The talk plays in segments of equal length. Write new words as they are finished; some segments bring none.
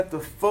Let the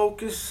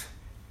focus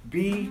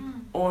be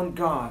on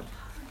God.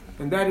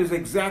 And that is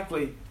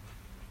exactly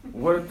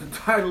what the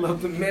title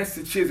of the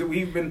message is that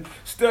we've been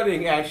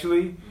studying,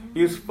 actually,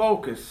 is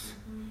focus.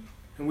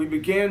 And we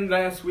began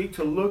last week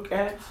to look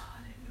at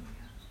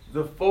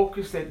the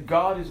focus that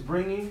God is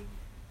bringing.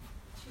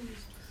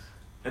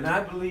 And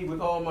I believe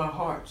with all my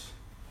heart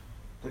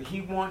that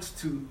He wants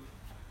to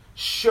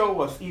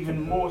show us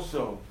even more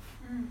so,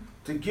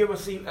 to give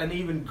us an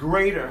even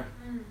greater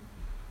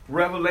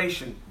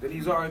revelation that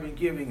He's already been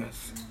giving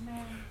us.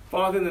 Amen.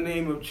 Father, in the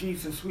name of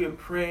Jesus, we are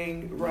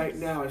praying right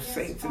now as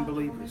saints and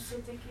believers.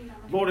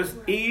 Lord, it's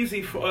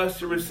easy for us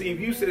to receive.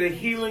 You said that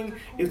healing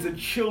is the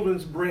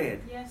children's bread.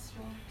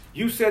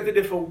 You said that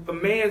if a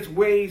man's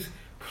ways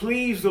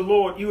please the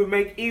Lord, you would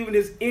make even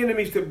his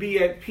enemies to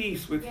be at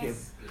peace with him.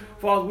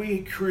 Father,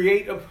 we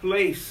create a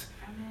place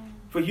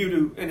for you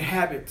to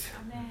inhabit,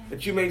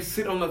 that you may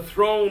sit on the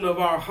throne of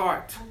our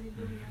heart,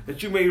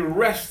 that you may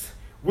rest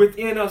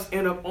within us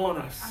and upon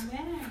us.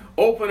 Amen.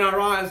 Open our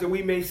eyes that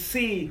we may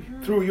see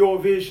through your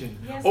vision.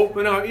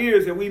 Open our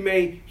ears that we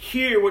may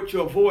hear what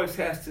your voice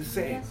has to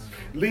say.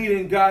 Lead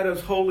and guide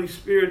us, Holy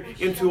Spirit,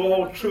 into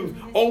all truth.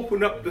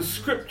 Open up the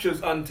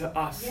scriptures unto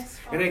us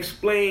and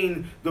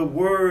explain the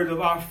word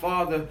of our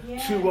Father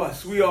to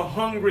us. We are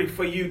hungry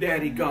for you,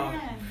 Daddy God.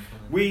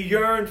 We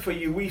yearn for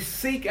you. We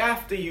seek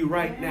after you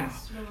right now,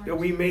 that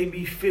we may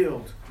be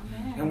filled.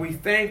 And we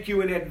thank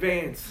you in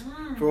advance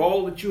for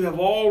all that you have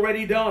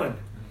already done.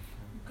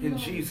 In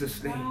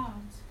Jesus' name.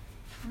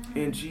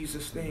 In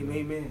Jesus' name,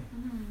 amen.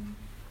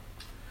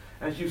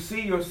 As you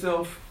see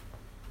yourself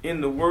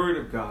in the Word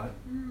of God,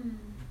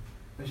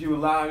 as you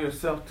allow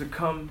yourself to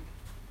come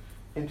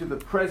into the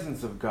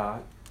presence of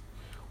God,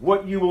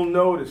 what you will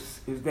notice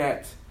is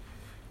that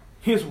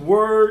His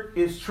Word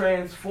is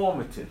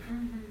transformative.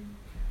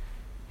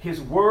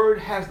 His Word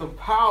has the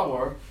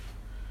power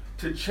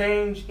to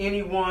change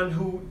anyone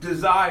who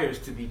desires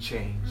to be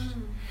changed.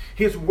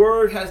 His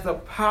Word has the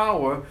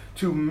power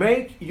to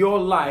make your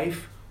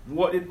life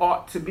what it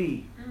ought to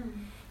be.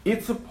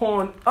 It's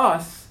upon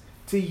us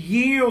to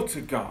yield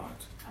to God.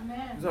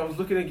 Amen. As I was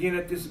looking again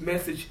at this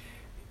message,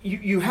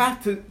 you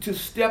have to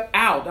step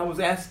out. I was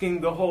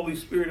asking the Holy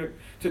Spirit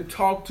to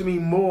talk to me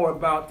more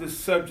about this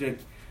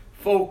subject,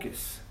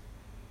 focus,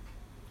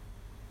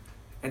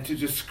 and to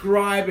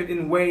describe it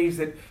in ways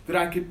that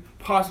I could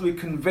possibly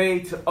convey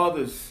to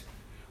others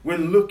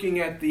when looking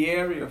at the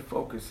area of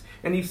focus.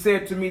 And he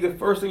said to me, the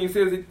first thing he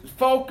says, is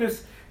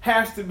focus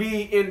has to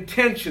be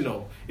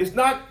intentional. It's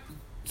not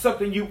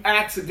something you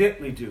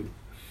accidentally do.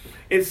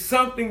 It's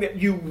something that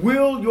you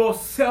will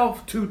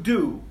yourself to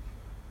do.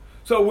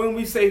 So when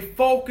we say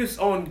focus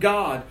on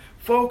God,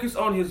 focus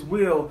on His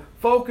will,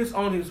 focus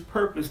on His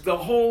purpose, the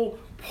whole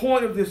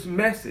point of this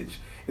message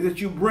is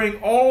that you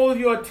bring all of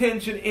your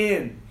attention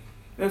in.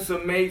 That's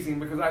amazing,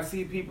 because I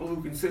see people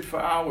who can sit for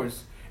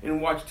hours and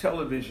watch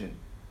television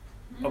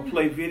or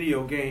play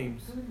video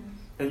games,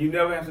 and you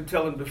never have to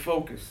tell them to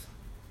focus.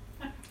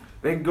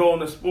 They can go on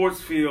the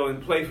sports field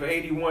and play for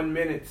 81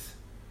 minutes,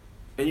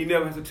 and you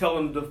never have to tell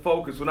them to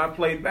focus. When I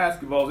played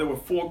basketball, there were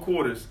 4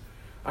 quarters.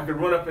 I could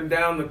run up and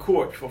down the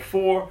court for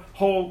 4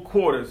 whole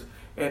quarters,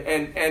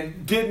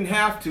 and didn't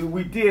have to.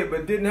 We did,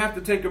 but didn't have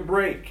to take a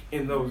break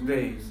in those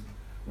days.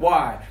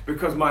 Why?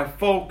 Because my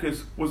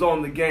focus was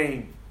on the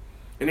game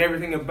and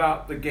everything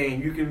about the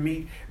game. You can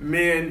meet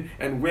men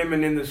and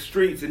women in the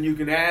streets, and you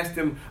can ask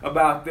them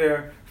about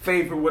their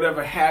favorite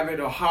whatever habit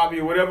or hobby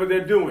or whatever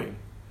they're doing,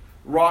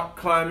 rock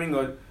climbing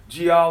or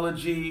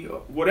geology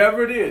or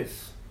whatever it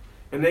is,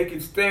 and they can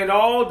stand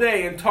all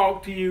day and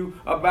talk to you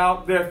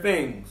about their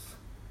things.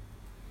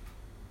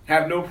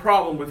 Have no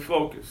problem with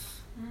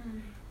focus.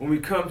 When we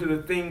come to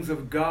the things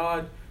of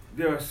God,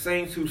 there are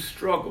saints who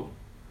struggle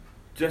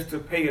just to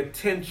pay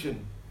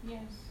attention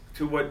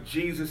to what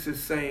Jesus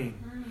is saying.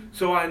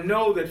 So I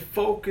know that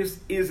focus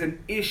is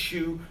an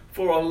issue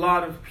for a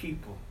lot of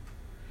people.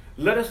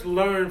 Let us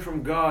learn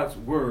from God's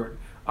Word.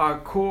 Our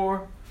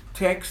core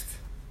text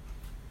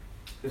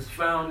is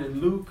found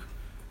in Luke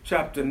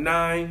chapter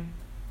 9,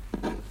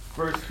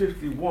 verse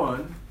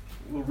 51.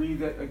 We'll read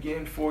that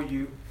again for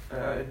you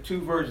in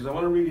 2 versions. I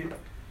want to read it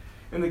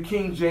in the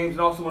King James,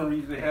 and also want to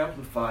read it in the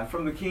Amplified.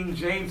 From the King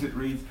James it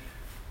reads,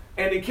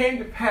 "And it came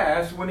to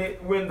pass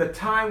when the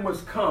time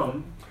was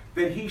come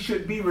that he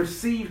should be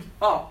received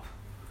up,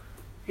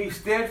 he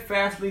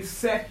steadfastly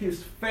set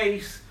his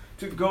face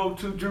to go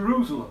to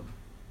Jerusalem,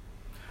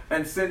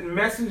 and sent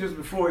messengers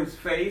before his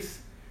face,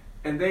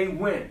 and they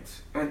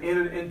went and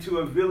entered into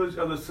a village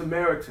of the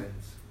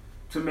Samaritans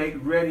to make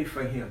ready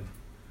for him.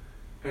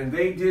 And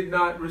they did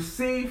not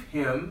receive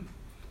him,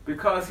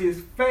 because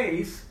his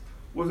face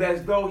was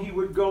as though he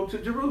would go to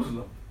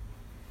Jerusalem.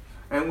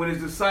 And when his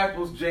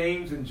disciples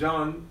James and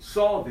John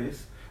saw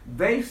this,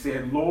 they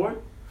said, Lord,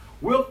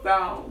 wilt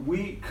thou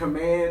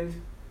command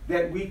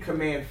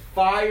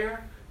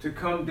fire to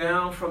come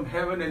down from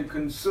heaven and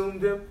consume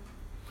them,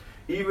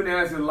 even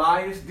as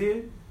Elias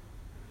did?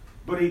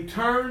 But he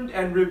turned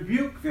and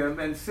rebuked them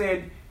and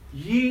said,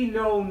 Ye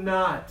know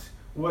not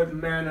what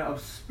manner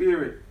of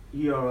spirit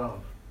ye are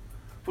of.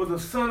 For the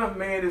Son of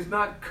Man is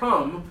not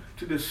come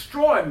to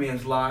destroy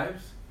men's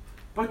lives,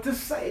 but to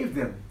save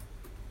them.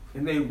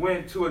 And they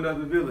went to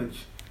another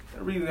village.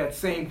 And reading that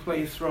same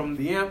place from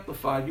the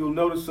Amplified, you'll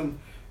notice some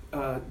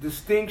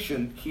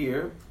distinction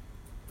here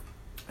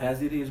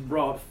as it is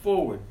brought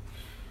forward.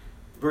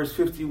 Verse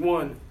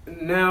 51,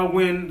 now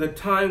when the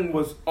time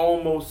was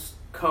almost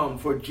come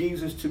for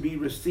Jesus to be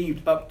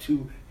received up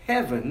to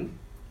heaven,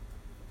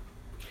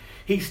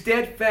 he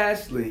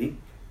steadfastly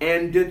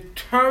and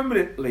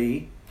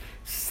determinedly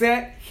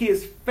set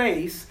his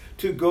face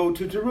to go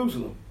to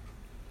Jerusalem.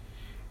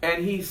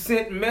 And he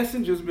sent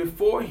messengers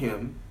before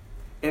him,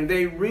 and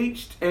they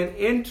reached and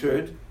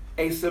entered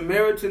a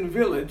Samaritan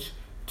village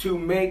to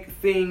make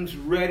things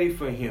ready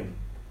for him.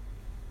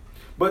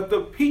 But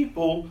the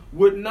people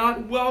would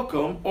not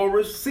welcome or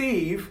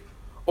receive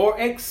or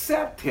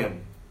accept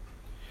him,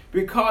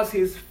 because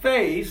his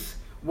face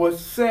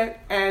was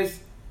set as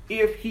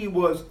if he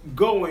was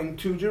going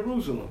to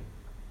Jerusalem.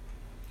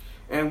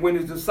 And when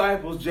his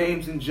disciples,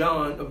 James and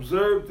John,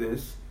 observed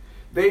this,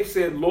 they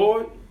said,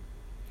 Lord,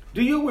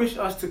 do you wish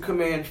us to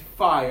command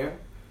fire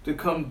to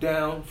come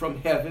down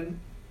from heaven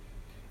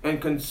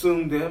and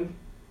consume them,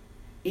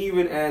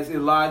 even as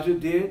Elijah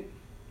did?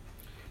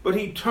 But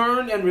he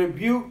turned and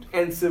rebuked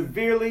and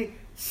severely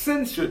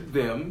censured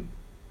them.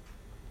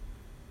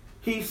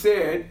 He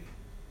said,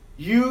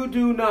 you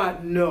do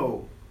not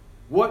know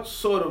what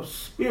sort of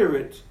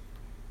spirit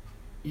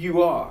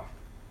you are.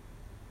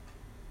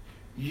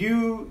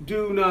 You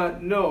do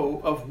not know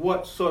of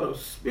what sort of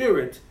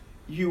spirit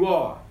you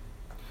are.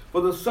 For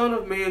the Son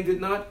of Man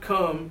did not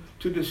come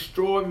to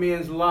destroy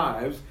men's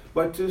lives,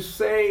 but to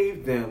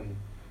save them.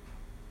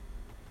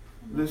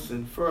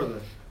 Listen further.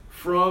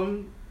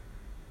 From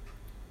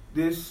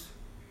this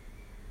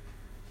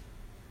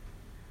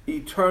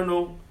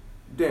eternal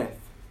death.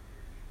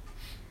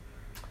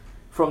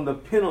 From the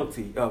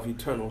penalty of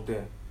eternal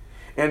death.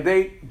 And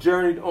they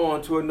journeyed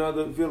on to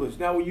another village.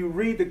 Now, when you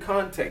read the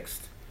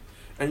context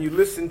and you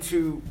listen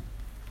to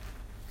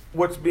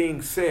what's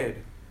being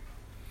said,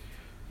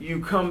 you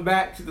come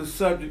back to the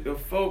subject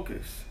of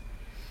focus.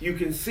 You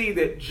can see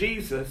that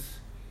Jesus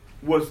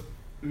was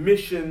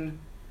mission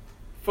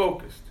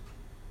focused,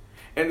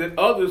 and that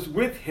others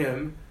with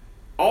him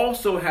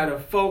also had a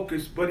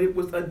focus, but it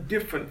was a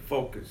different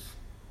focus.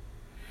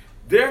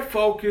 Their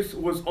focus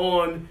was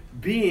on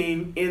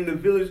being in the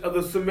village of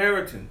the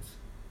Samaritans.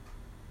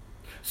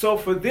 So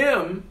for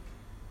them,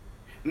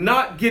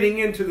 not getting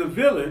into the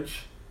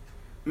village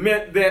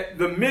meant that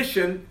the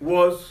mission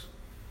was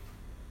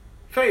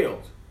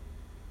failed.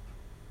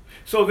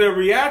 So their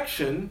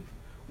reaction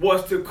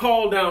was to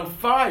call down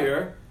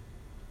fire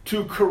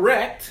to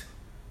correct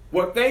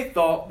what they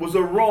thought was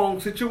a wrong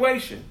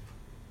situation.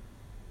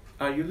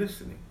 Are you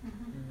listening?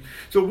 Mm-hmm.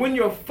 So when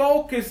your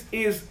focus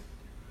is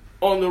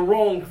on the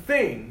wrong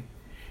thing,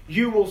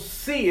 you will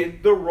see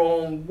it the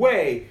wrong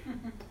way.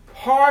 Mm-hmm.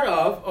 Part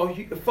of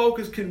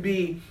focus can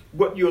be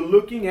what you're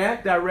looking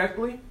at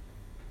directly.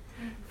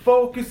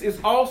 Focus is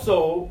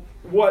also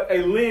what a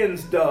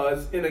lens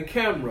does in a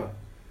camera.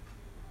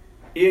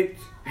 It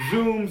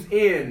zooms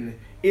in.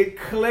 It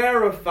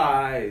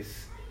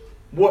clarifies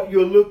what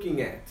you're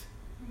looking at.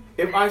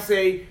 If I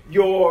say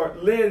your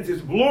lens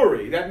is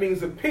blurry, that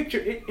means the picture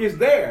is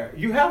there.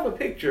 You have a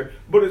picture,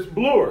 but it's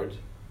blurred.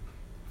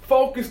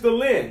 Focus the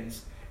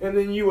lens, and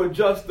then you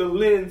adjust the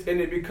lens, and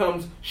it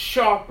becomes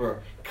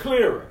sharper,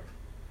 clearer.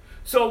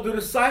 So the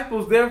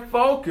disciples, their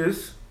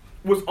focus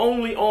was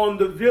only on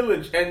the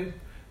village and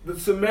the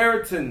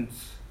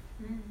Samaritans.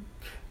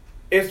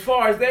 As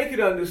far as they could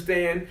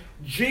understand,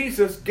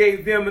 Jesus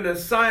gave them an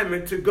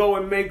assignment to go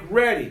and make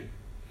ready.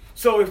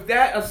 So if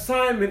that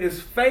assignment is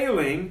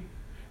failing,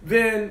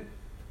 then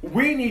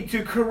we need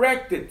to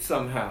correct it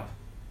somehow.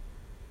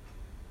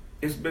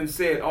 It's been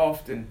said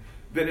often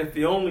that if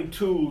the only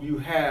tool you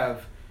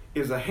have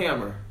is a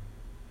hammer,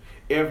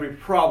 every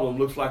problem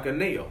looks like a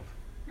nail.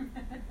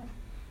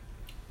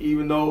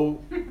 Even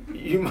though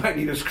you might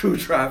need a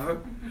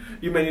screwdriver,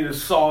 you may need a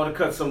saw to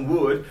cut some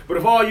wood, but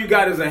if all you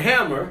got is a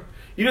hammer,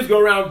 you just go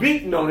around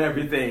beating on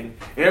everything.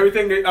 And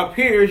everything that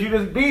appears, you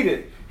just beat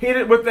it. Hit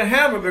it with the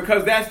hammer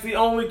because that's the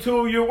only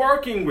tool you're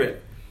working with.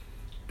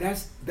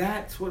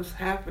 That's what's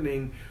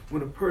happening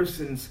when a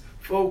person's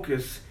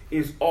focus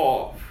is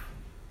off.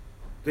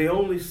 They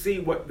only see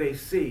what they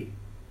see.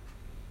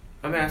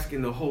 I'm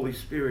asking the Holy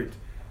Spirit,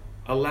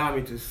 allow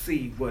me to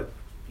see what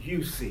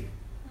you see.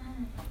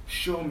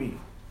 Show me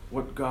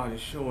what God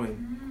is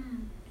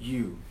showing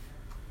you.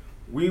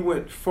 We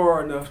went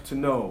far enough to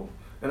know,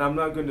 and I'm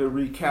not going to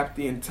recap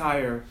the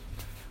entire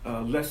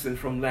lesson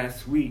from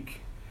last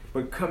week,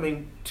 but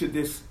coming to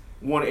this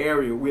one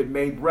area, we had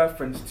made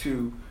reference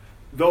to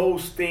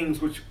those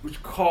things which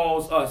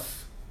cause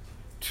us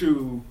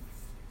to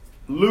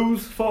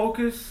lose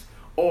focus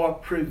or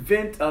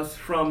prevent us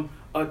from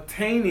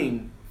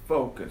attaining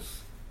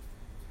focus.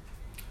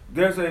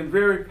 There's a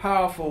very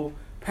powerful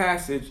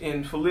passage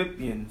in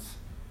Philippians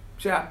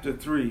chapter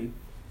 3,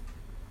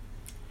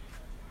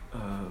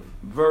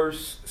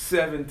 verse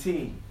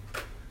 17,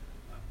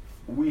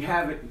 we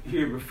have it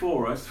here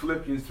before us,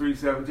 Philippians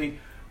 3:17.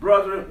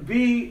 Brethren,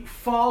 be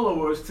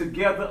followers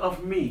together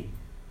of me,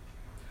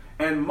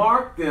 and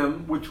mark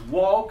them which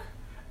walk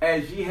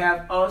as ye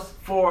have us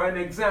for an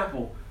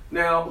example.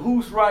 Now,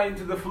 who's writing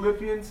to the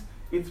Philippians?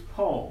 It's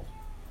Paul.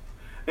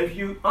 If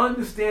you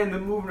understand the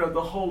movement of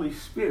the Holy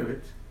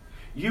Spirit,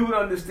 you would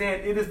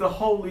understand it is the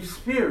Holy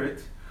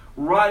Spirit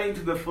writing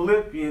to the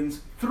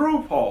Philippians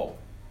through Paul.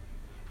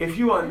 If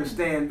you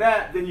understand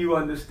that, then you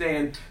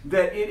understand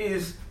that it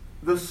is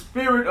the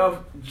Spirit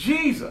of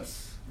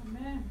Jesus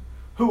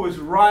who is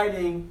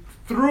writing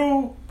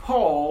through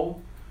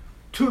Paul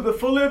to the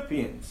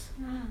Philippians.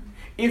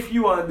 If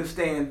you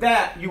understand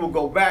that, you will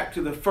go back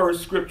to the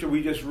first scripture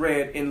we just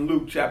read in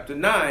Luke chapter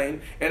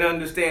 9 and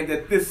understand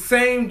that this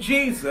same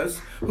Jesus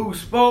who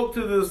spoke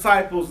to the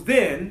disciples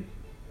then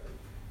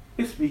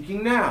is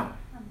speaking now.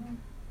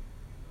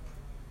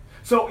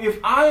 So if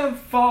I am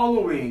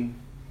following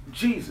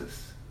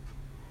Jesus,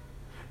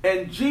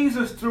 and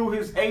Jesus through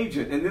his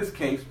agent, in this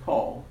case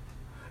Paul,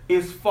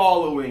 is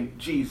following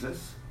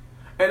Jesus,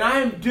 and I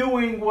am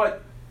doing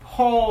what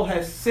Paul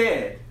has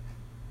said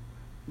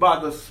by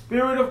the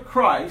Spirit of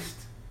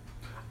Christ,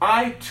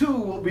 I too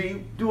will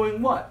be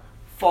doing what?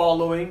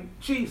 Following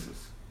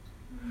Jesus.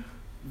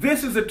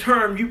 This is a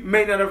term you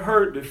may not have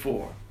heard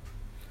before.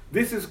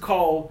 This is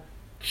called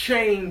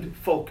chained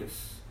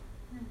focus.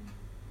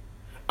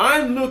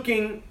 I'm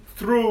looking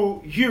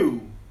through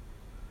you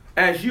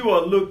as you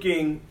are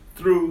looking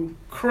through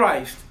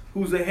Christ,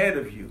 who's ahead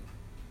of you.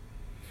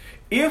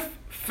 If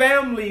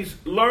families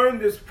learn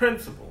this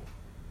principle,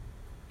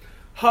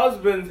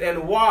 husbands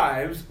and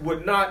wives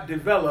would not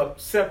develop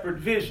separate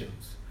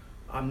visions.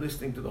 I'm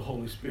listening to the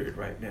Holy Spirit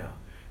right now.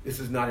 This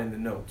is not in the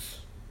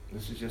notes.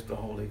 This is just the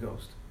Holy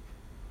Ghost.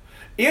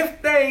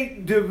 If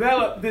they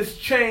develop this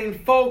chain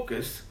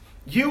focus,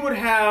 you would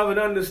have an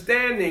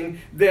understanding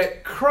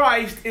that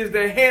Christ is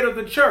the head of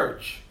the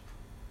church,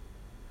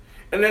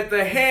 and that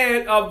the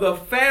head of the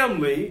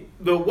family,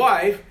 the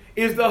wife,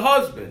 is the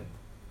husband.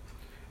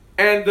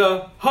 And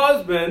the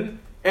husband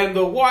and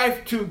the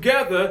wife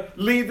together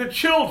lead the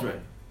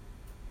children.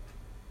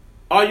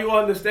 Are you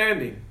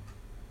understanding?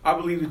 I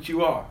believe that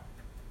you are.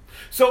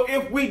 So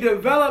if we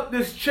develop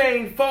this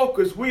chain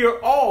focus, we are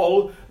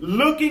all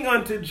looking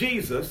unto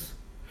Jesus,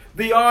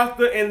 the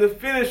author and the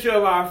finisher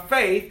of our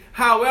faith.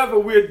 However,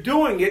 we're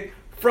doing it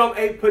from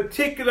a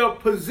particular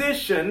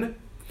position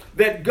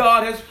that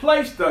God has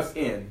placed us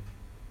in.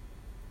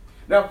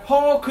 Now,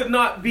 Paul could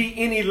not be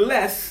any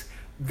less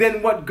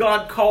than what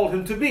God called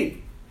him to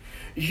be.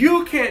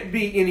 You can't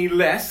be any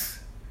less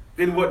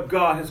than what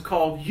God has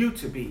called you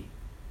to be.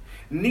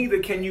 Neither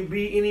can you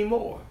be any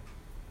more.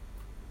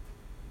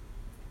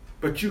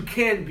 But you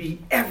can be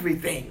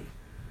everything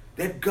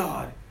that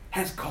God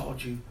has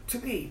called you to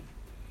be.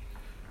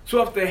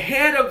 So if the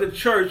head of the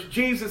church,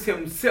 Jesus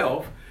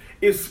himself,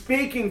 is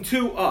speaking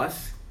to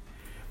us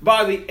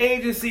by the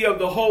agency of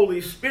the Holy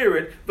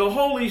Spirit, the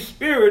Holy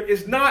Spirit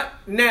is not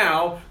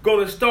now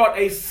going to start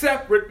a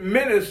separate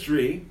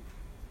ministry,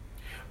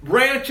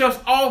 branch us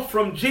off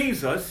from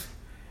Jesus,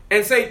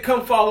 and say,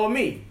 come follow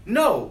me.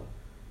 No,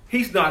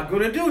 he's not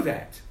going to do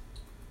that.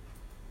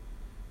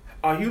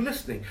 Are you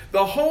listening?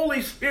 The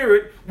Holy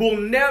Spirit will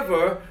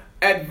never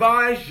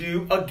advise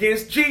you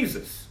against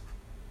Jesus.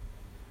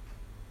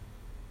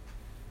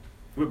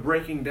 We're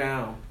breaking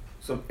down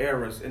some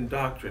errors in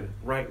doctrine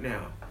right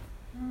now.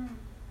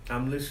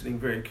 I'm listening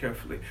very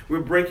carefully.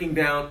 We're breaking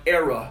down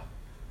error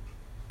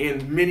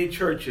in many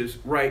churches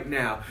right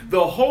now.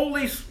 The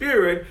Holy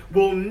Spirit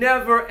will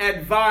never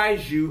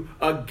advise you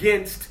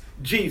against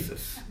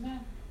Jesus.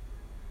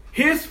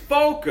 His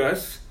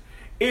focus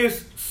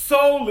is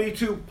solely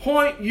to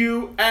point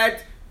you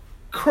at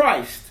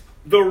Christ,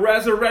 the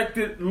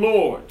resurrected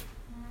Lord.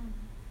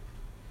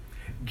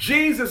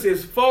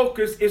 Jesus'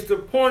 focus is to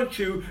point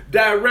you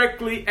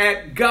directly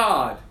at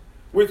God,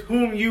 with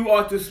whom you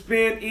are to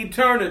spend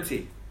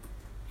eternity.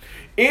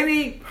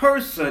 Any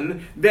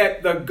person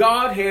that the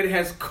Godhead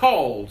has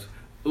called,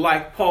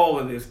 like Paul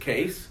in this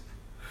case,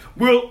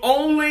 will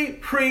only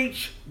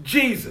preach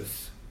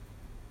Jesus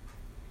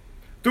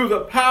through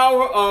the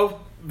power of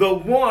the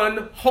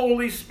one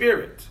Holy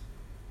Spirit.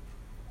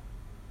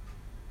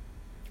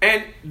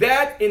 And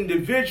that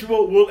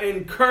individual will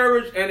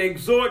encourage and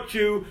exhort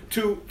you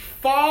to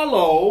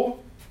follow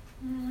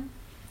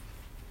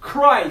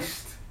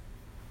Christ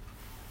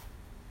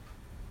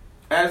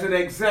as an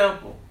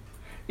example.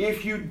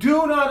 If you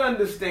do not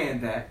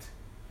understand that,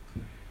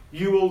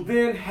 you will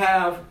then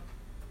have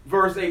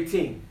verse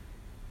 18,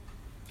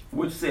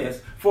 which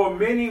says, for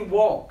many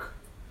walk,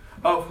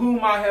 of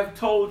whom I have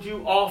told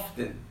you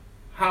often.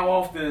 How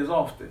often is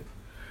often?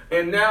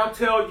 And now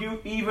tell you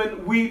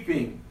even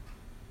weeping,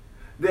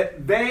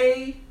 that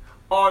they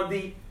are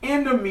the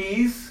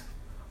enemies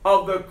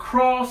of the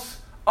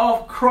cross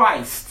of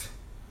Christ.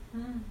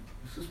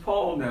 This is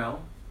Paul now.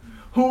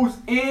 Whose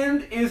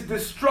end is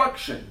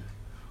destruction,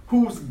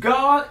 whose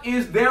God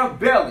is their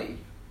belly,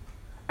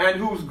 and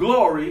whose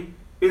glory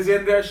is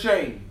in their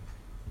shame.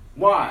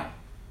 Why?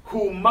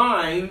 Who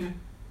mind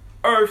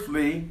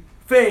earthly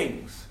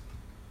things.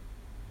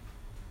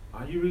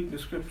 Are you reading the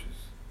scriptures?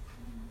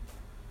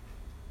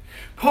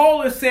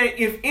 Paul is saying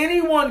if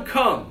anyone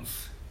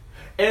comes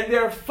and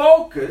their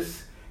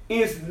focus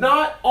is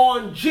not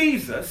on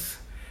Jesus,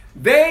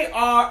 they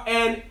are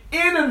an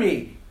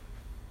enemy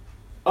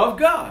of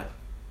God.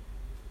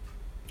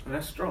 And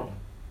that's strong.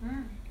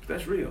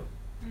 That's real.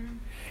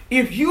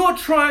 If you're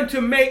trying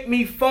to make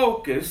me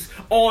focus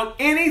on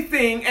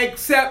anything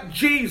except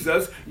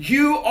Jesus,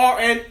 you are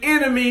an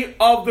enemy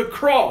of the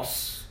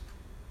cross.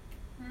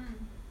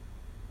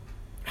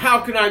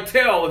 How can I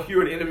tell if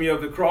you're an enemy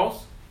of the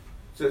cross?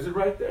 It says it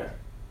right there.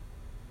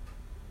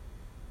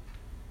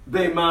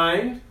 They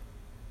mind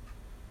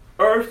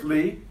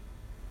earthly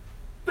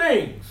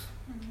things.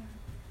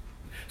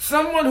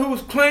 Someone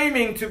who's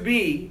claiming to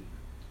be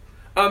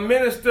a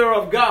minister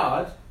of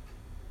God,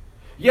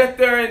 yet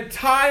their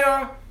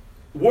entire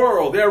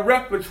world, their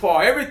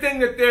repertoire, everything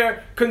that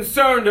they're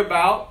concerned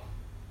about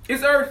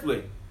is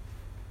earthly.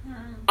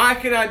 I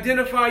can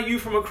identify you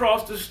from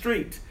across the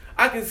street.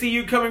 I can see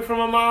you coming from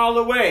a mile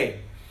away.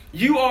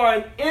 You are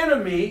an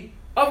enemy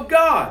of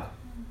God.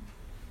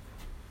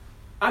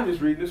 I'm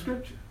just reading the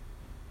scripture.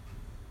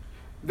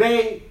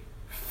 They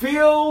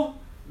fill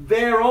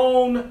their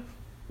own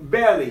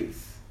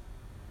bellies.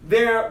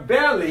 Their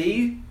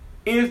belly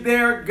is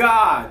their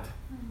God.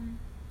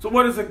 So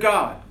what is a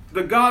God?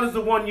 The God is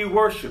the one you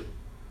worship.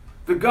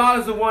 The God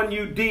is the one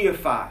you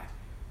deify.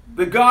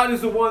 The God is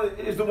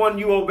the one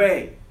you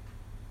obey.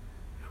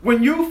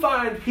 When you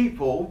find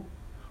people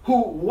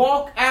who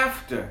walk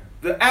after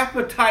the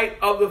appetite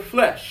of the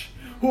flesh,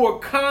 who are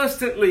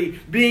constantly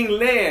being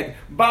led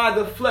by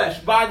the flesh,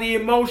 by the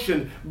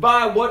emotion,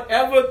 by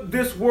whatever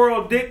this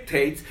world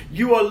dictates,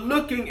 you are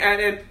looking at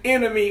an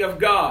enemy of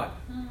God.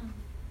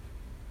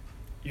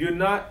 You're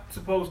not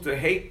supposed to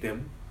hate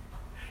them.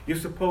 You're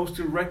supposed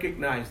to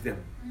recognize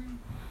them.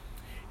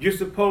 You're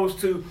supposed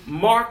to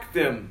mark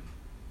them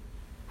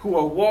who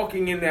are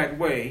walking in that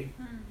way.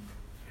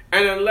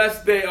 And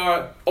unless they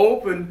are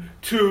open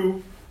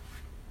to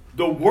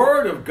the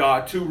word of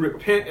God to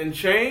repent and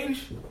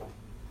change,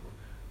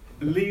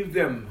 leave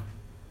them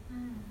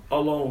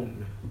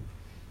alone.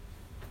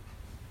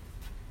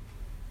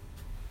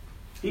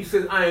 He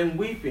says, I am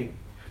weeping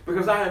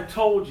because I have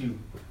told you,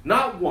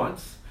 not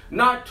once,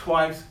 not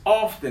twice,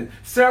 often,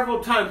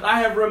 several times,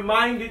 I have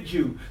reminded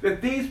you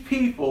that these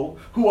people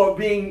who are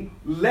being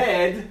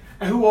led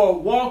and who are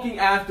walking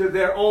after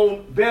their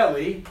own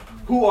belly,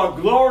 who are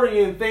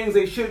glorying in things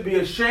they should be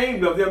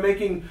ashamed of, they're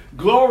making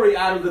glory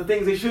out of the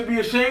things they should be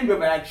ashamed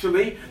of,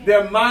 actually.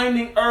 They're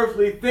minding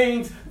earthly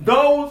things.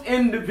 Those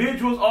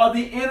individuals are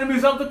the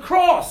enemies of the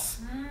cross.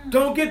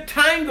 Don't get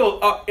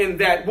tangled up in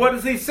that. What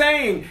is he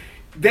saying?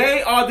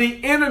 They are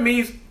the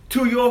enemies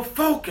to your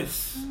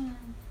focus.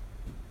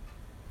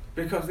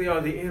 Because they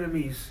are the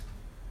enemies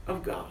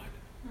of God.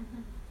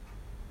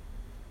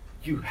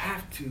 You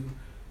have to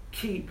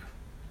keep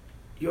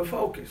your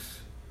focus.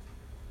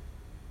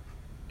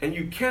 And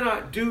you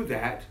cannot do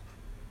that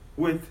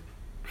with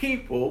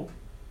people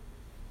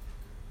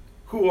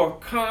who are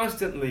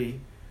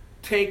constantly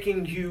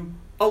taking you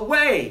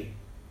away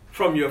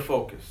from your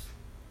focus.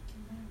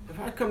 If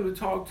I come to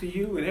talk to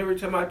you, and every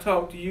time I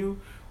talk to you,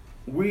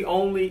 we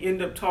only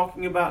end up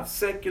talking about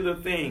secular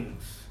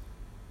things.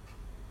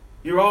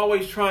 You're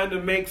always trying to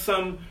make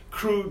some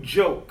crude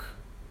joke.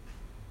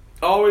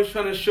 Always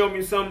trying to show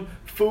me some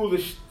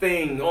foolish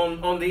thing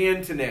on the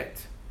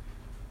internet.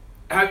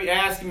 Have you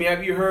asked me,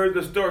 have you heard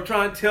the story?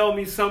 Try and tell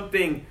me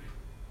something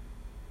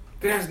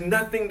that has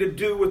nothing to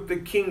do with the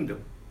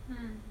kingdom.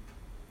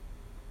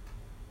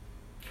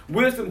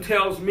 Wisdom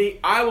tells me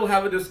I will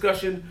have a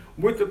discussion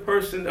with the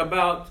person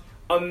about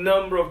a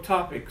number of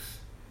topics,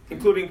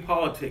 including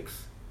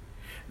politics.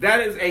 That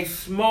is a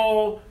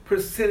small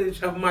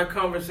percentage of my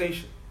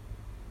conversation.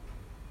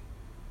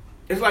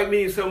 It's like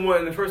meeting someone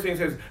and the first thing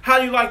says, how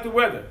do you like the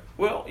weather?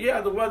 Well,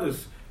 yeah, the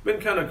weather's been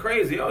kind of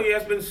crazy. Oh yeah,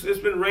 it's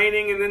been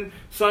raining and then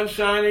sun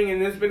shining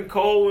and it's been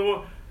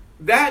cold.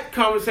 That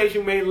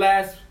conversation may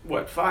last,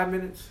 5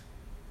 minutes?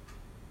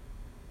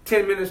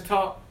 10 minutes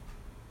talk?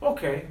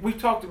 Okay, we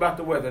talked about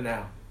the weather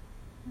now.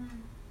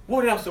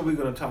 What else are we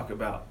going to talk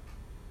about?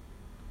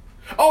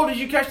 Oh, did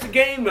you catch the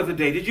game the other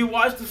day? Did you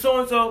watch the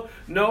so-and-so?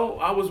 No,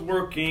 I was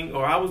working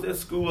or I was at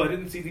school. I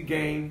didn't see the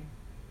game.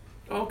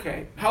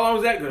 Okay, how long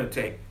is that going to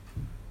take?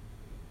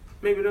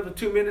 Maybe another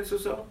 2 minutes or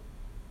so?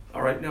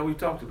 All right, now we've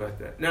talked about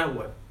that. Now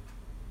what?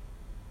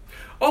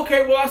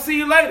 Okay, well, I'll see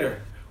you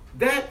later.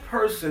 That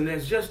person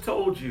has just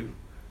told you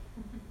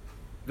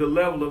the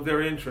level of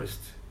their interest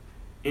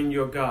in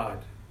your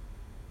God,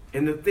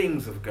 in the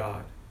things of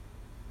God.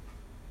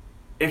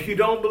 If you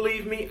don't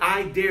believe me,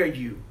 I dare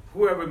you,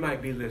 whoever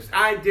might be listening,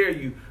 I dare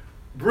you,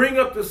 bring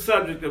up the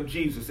subject of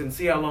Jesus and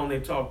see how long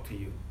they talk to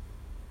you.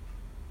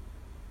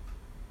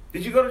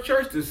 Did you go to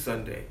church this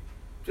Sunday?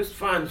 Just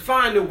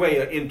find a way,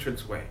 an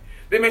entrance way.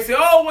 They may say,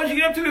 oh, what did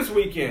you get up to this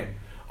weekend?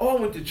 Oh,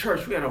 I went to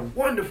church. We had a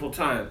wonderful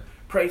time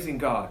praising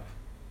God.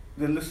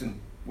 Then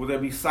listen, will there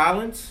be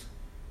silence?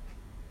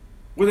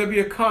 Will there be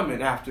a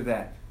comment after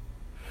that?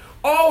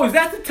 Oh, is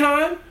that the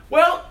time?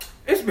 Well,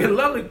 it's been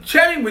lovely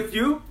chatting with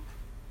you.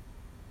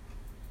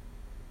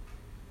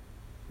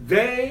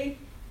 They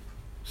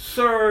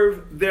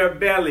serve their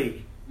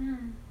belly.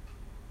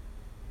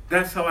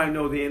 That's how I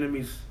know the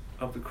enemies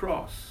of the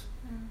cross.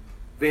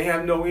 They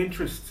have no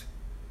interest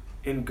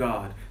in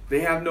God. They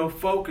have no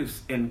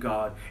focus in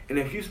God. And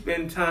if you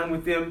spend time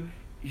with them,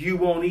 you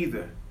won't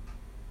either.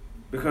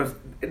 Because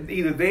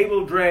either they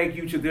will drag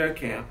you to their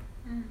camp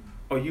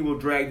or you will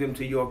drag them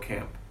to your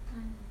camp.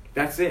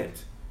 That's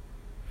it.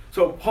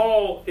 So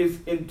Paul is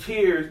in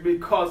tears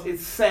because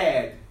it's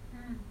sad.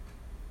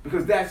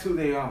 Because that's who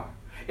they are.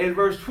 In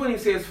verse 20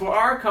 it says, for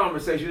our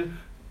conversation,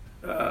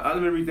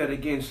 let me read that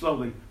again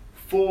slowly.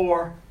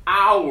 For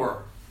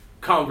our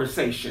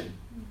conversation.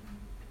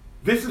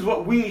 This is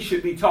what we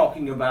should be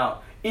talking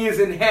about, is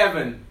in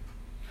heaven.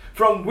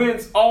 From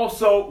whence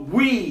also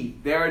we,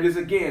 there it is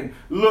again,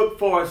 look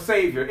for a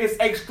Savior. It's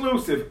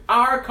exclusive.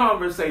 Our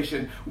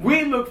conversation.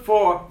 We look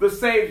for the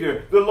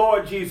Savior, the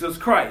Lord Jesus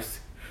Christ.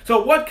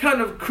 So what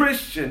kind of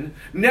Christian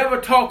never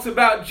talks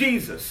about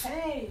Jesus?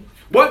 Hey.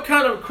 What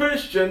kind of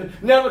Christian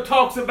never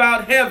talks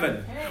about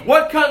heaven? Hey.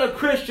 What kind of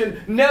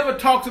Christian never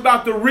talks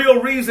about the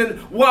real reason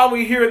why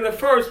we're here in the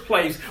first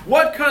place?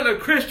 What kind of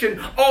Christian,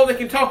 they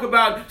can talk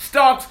about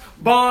stocks,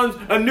 bonds,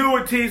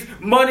 annuities,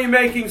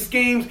 money-making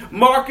schemes,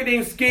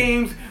 marketing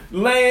schemes,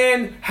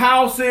 land,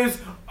 houses,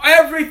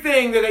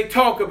 everything that they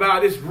talk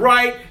about is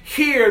right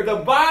here. The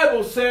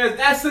Bible says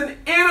that's an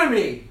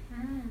enemy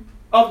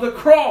of the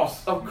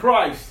cross of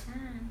Christ.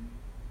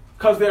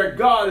 Because their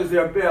God is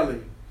their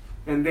belly.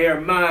 And their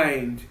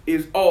mind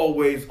is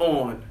always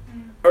on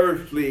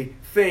earthly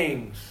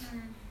things.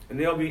 And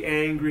they'll be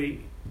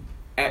angry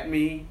at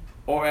me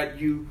or at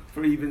you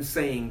for even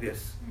saying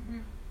this.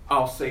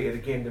 I'll say it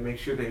again to make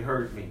sure they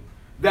heard me.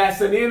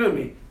 That's an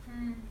enemy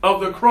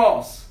of the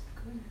cross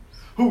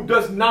who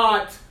does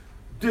not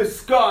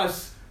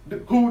discuss,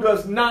 who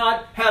does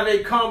not have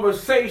a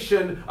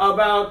conversation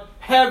about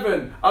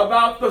heaven,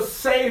 about the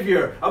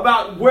Savior,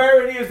 about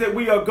where it is that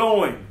we are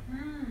going.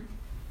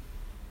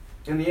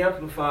 In the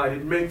Amplified,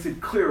 it makes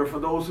it clearer for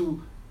those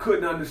who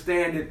couldn't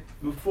understand it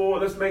before.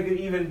 Let's make it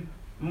even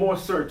more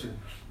certain.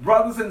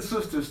 Brothers and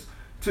sisters,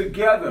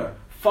 together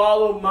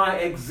follow my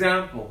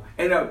example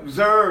and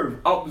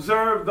observe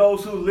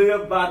those who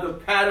live by the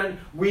pattern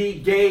we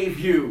gave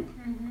you.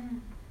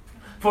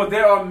 For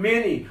there are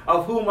many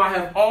of whom I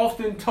have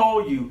often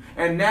told you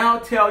and now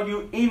tell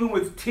you even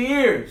with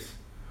tears,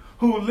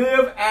 who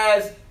live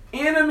as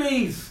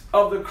enemies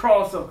of the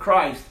cross of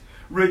Christ,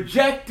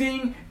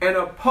 rejecting and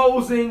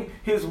opposing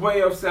his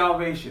way of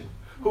salvation,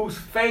 whose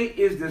fate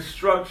is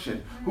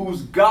destruction,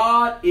 whose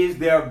God is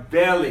their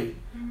belly,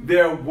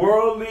 their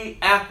worldly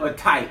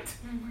appetite,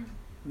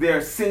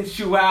 their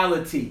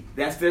sensuality,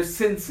 that's their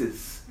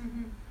senses,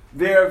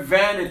 their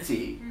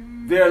vanity,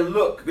 their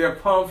look, they're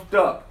pumped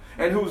up,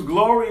 and whose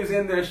glory is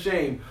in their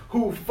shame,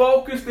 who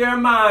focus their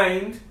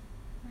mind,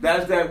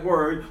 that's that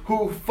word,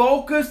 who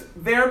focus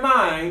their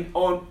mind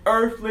on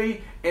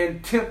earthly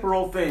and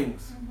temporal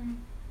things.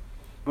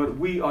 But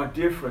we are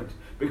different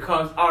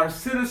because our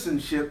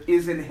citizenship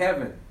is in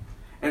heaven.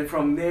 And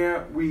from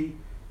there we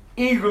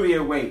eagerly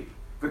await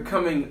the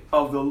coming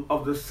of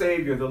the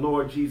Savior, the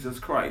Lord Jesus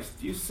Christ.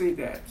 Do you see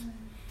that?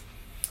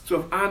 So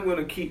if I'm going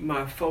to keep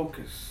my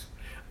focus,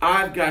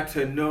 I've got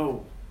to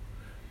know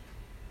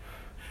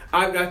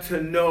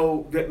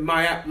that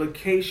my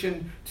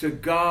application to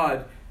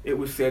God, it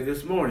was said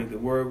this morning, the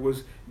word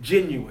was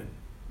genuine.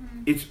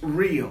 It's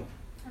real.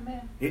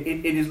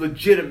 It is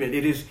legitimate.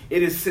 It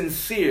is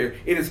sincere.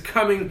 It is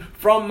coming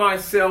from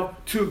myself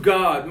to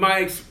God. My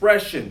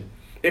expression.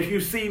 If you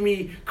see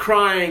me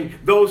crying,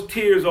 those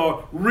tears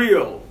are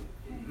real.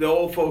 The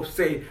old folks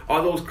say,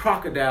 are those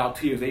crocodile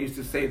tears? They used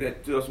to say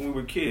that to us when we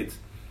were kids.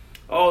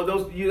 Oh,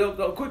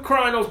 quit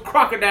crying those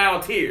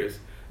crocodile tears.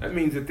 That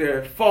means that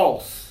they're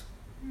false.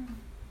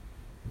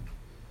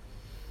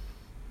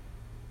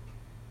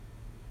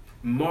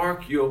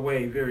 Mark your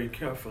way very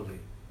carefully.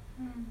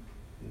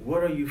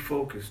 What are you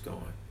focused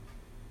on?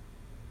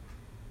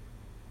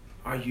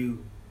 Are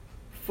you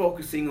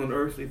focusing on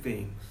earthly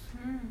things?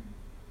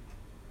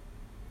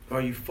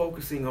 Are you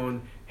focusing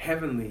on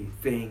heavenly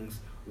things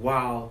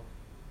while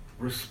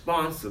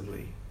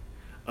responsibly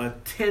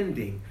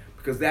attending?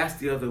 Because that's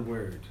the other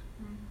word.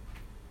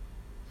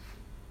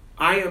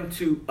 I am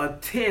to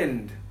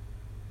attend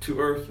to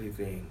earthly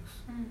things,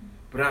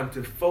 but I'm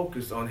to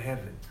focus on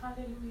heaven.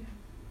 Hallelujah.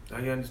 Now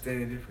you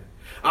understand the difference?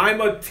 I'm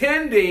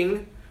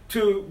attending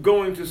to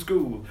going to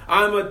school.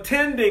 I'm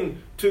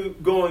attending to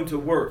going to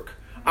work.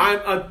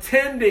 I'm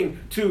attending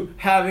to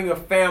having a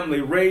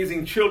family,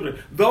 raising children.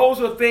 Those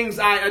are things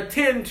I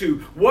attend to.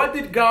 What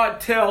did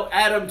God tell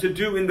Adam to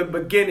do in the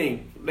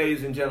beginning,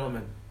 ladies and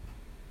gentlemen?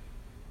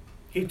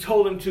 He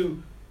told him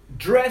to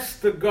dress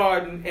the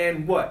garden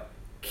and what?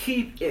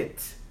 Keep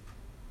it.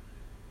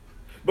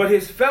 But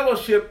his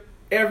fellowship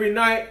every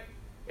night,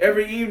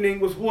 every evening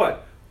was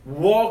what?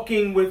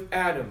 Walking with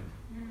Adam.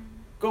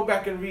 Go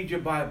back and read your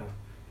Bible.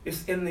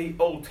 It's in the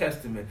Old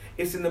Testament.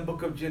 It's in the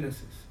book of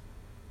Genesis.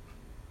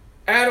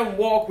 Adam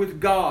walked with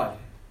God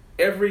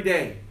every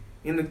day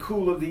in the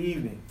cool of the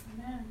evening.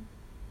 Amen.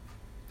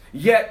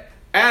 Yet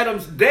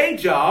Adam's day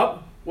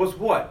job was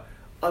what?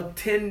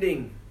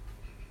 Attending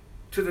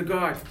to the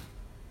garden,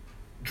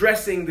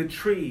 dressing the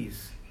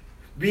trees,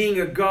 being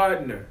a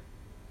gardener.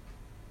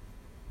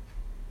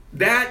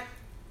 That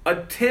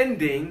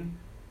attending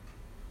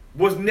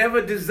was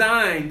never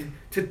designed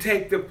to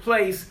take the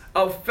place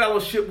of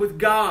fellowship with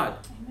God.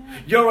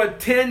 Amen. You're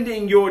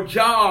attending your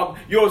job,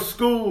 your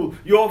school,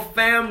 your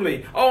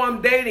family. Oh,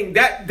 I'm dating.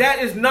 That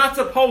is not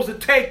supposed to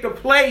take the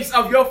place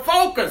of your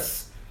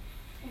focus.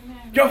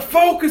 Amen. Your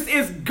focus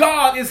is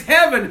God, is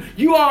heaven.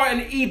 You are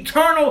an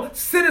eternal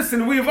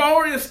citizen. We've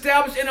already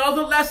established in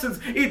other lessons,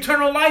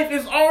 eternal life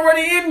is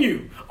already in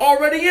you,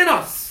 already in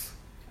us.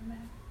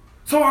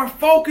 So our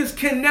focus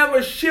can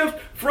never shift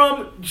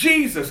from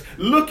Jesus,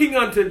 looking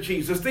unto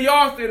Jesus, the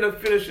author and the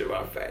finisher of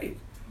our faith.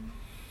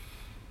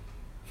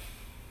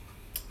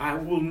 I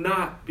will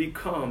not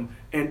become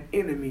an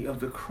enemy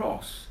of the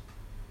cross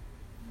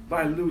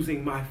by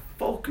losing my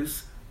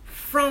focus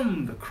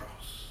from the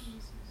cross.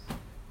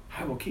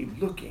 I will keep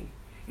looking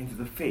into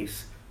the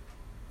face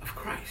of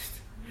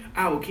Christ.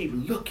 I will keep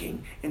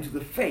looking into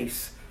the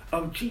face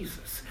of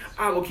Jesus.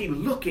 I will keep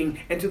looking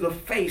into the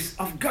face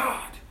of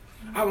God.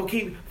 I will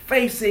keep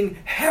facing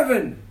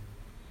heaven.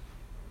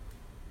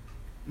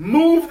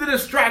 Move the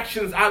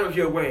distractions out of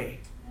your way.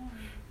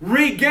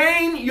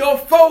 Regain your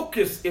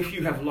focus if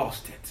you have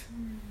lost it.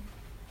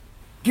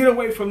 Get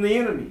away from the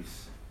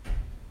enemies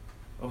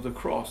of the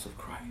cross of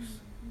Christ.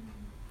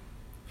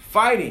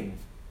 Fighting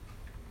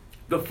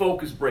the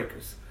focus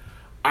breakers.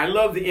 I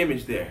love the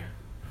image there.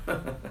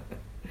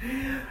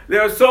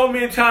 There are so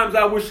many times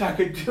I wish I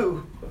could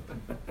do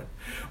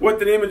what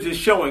the image is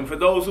showing. For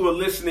those who are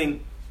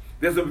listening,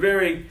 there's a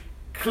very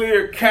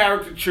clear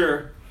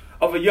caricature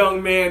of a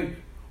young man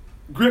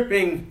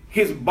gripping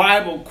his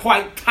Bible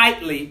quite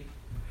tightly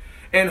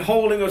and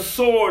holding a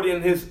sword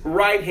in his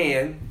right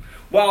hand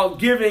while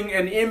giving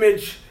an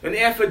image, an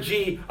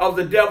effigy of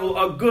the devil,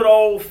 a good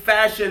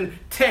old-fashioned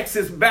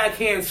Texas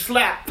backhand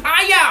slap,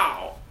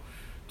 pow,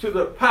 to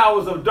the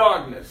powers of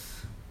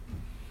darkness.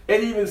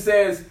 It even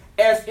says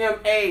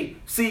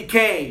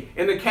S-M-A-C-K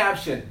in the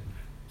caption,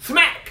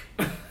 smack.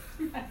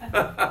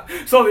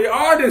 So the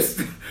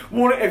artist,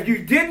 if you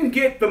didn't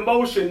get the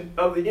motion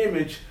of the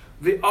image,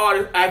 the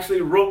artist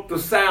actually wrote the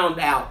sound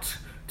out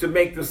to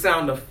make the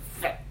sound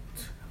effect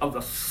of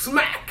the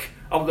smack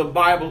of the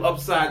Bible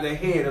upside the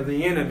head of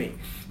the enemy.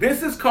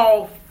 This is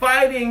called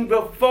fighting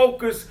the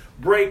focus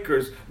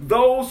breakers.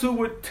 Those who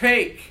would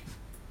take,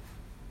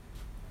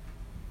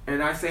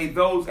 and I say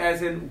those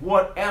as in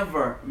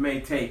whatever may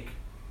take,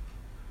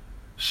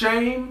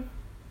 shame,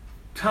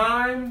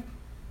 time,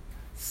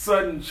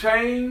 sudden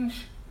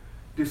change,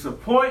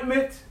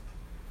 disappointment,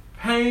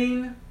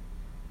 pain,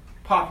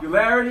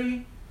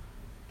 popularity,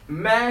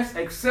 mass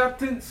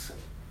acceptance,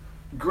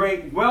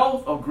 great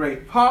wealth or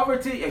great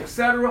poverty,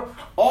 etc.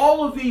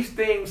 All of these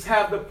things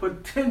have the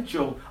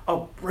potential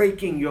of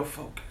breaking your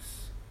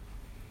focus.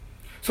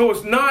 So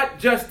it's not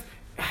just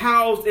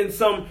housed in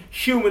some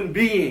human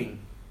being.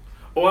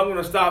 Oh, I'm going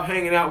to stop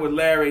hanging out with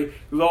Larry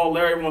because all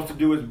Larry wants to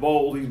do is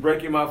bowl. He's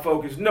breaking my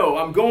focus. No,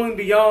 I'm going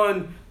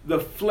beyond the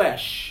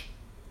flesh.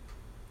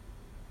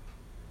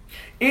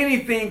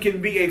 Anything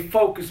can be a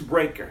focus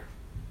breaker.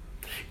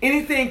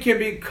 Anything can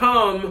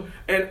become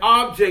an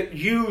object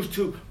used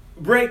to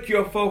break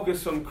your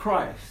focus from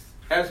Christ.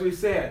 As we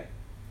said,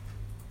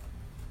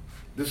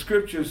 the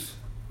scriptures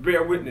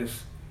bear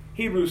witness.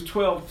 Hebrews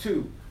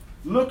 12:2.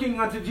 Looking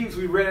unto Jesus,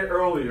 we read it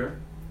earlier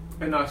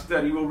in our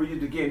study. We'll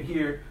read it again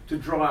here to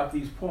draw out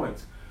these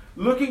points.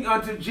 Looking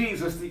unto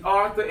Jesus, the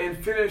author and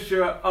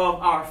finisher of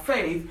our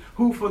faith,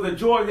 who for the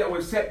joy that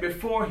was set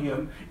before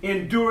him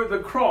endured the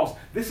cross.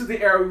 This is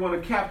the area we want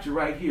to capture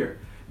right here.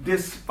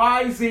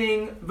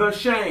 Despising the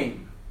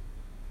shame.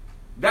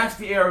 That's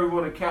the area we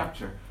want to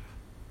capture.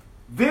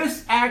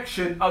 This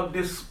action of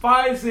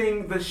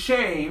despising the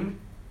shame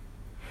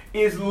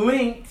is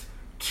linked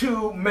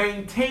to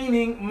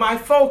maintaining my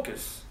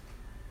focus.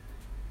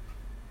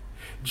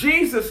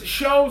 Jesus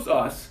shows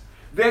us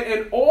that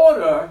in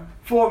order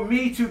for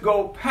me to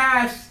go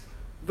past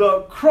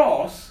the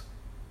cross,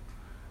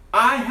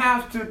 I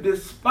have to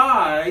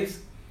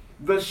despise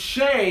the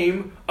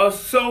shame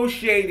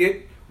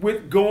associated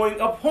with going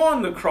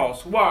upon the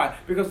cross. Why?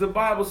 Because the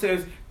Bible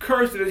says,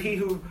 cursed is he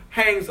who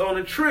hangs on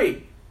a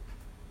tree.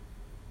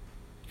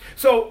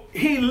 So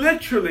he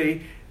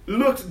literally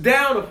looks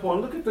down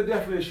upon, look at the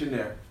definition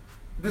there.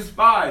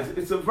 Despise,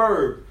 it's a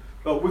verb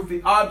with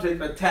the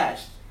object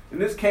attached. In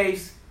this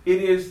case,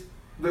 it is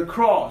the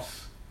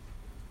cross.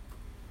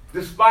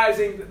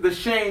 Despising the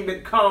shame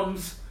that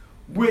comes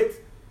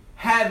with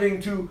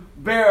having to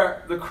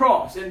bear the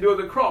cross, endure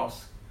the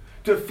cross.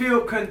 To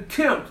feel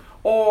contempt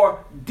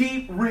or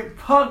deep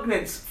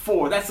repugnance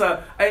for. That's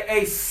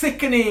a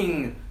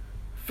sickening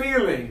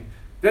feeling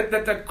that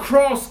the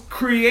cross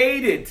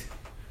created.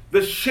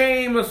 The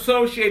shame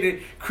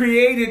associated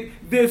created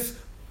this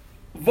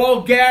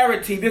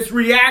vulgarity, this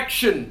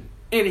reaction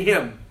in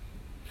him.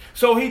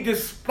 So he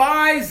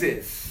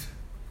despises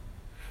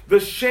the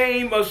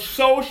shame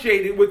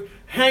associated with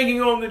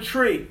hanging on the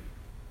tree.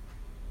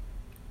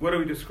 What are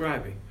we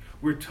describing?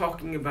 We're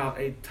talking about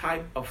a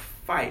type of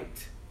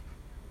fight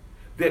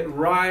that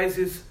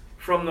rises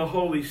from the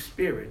Holy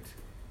Spirit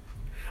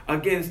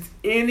against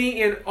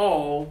any and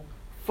all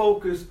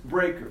focus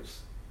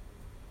breakers.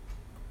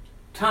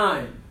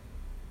 Time,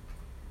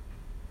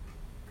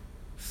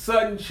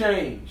 sudden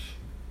change.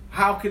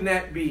 How can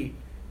that be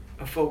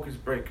a focus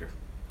breaker?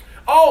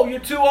 Oh, you're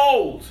too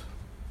old.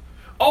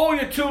 Oh,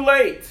 you're too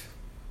late.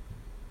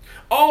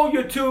 Oh,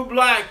 you're too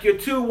black. You're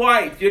too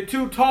white. You're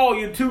too tall.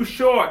 You're too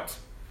short.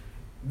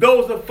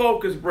 Those are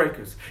focus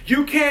breakers.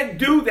 You can't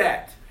do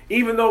that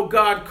even though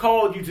God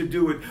called you to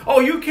do it. Oh,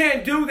 you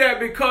can't do that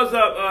because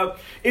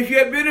if you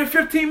had been in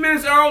 15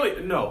 minutes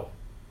early. No,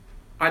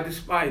 I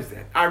despise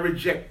that. I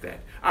reject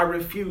that. I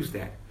refuse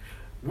that.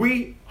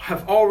 We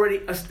have already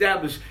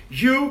established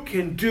you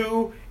can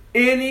do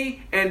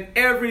any and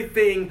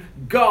everything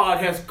God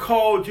has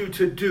called you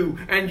to do,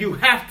 and you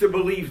have to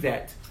believe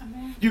that.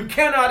 Amen. You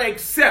cannot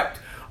accept,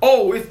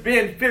 oh, it's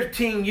been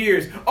 15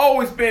 years. Oh,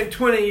 it's been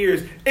 20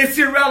 years. It's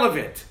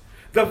irrelevant.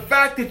 The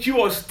fact that you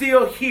are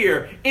still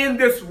here in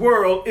this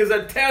world is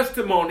a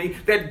testimony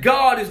that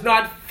God is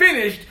not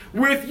finished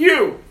with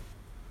you.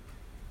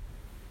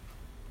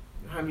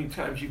 How many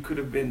times you could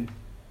have been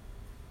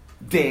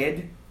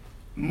dead,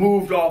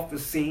 moved off the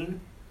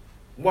scene?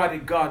 Why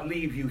did God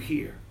leave you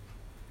here?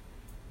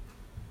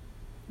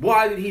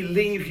 Why did he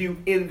leave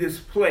you in this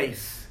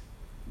place?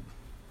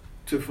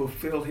 To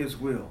fulfill his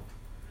will.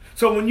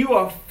 So when you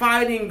are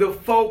fighting the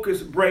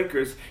focus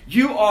breakers,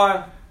 you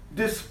are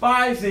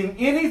despising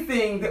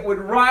anything that would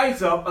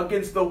rise up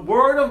against the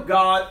word of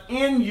God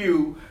in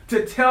you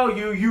to tell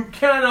you you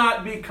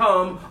cannot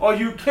become, or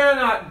you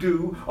cannot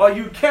do, or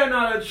you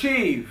cannot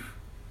achieve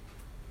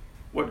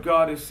what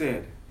God has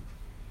said.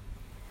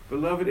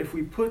 Beloved, if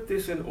we put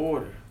this in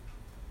order,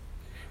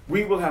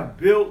 we will have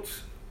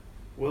built,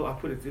 well, I'll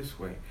put it this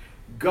way.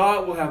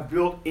 God will have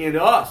built in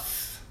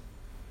us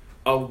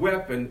a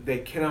weapon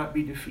that cannot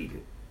be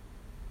defeated.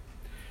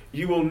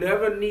 You will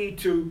never need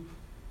to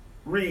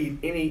read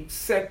any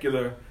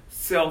secular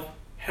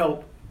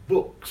self-help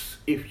books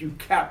if you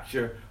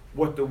capture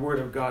what the Word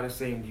of God is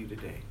saying to you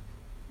today.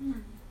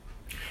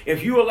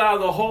 If you allow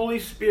the Holy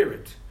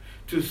Spirit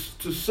to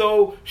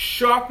so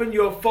sharpen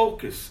your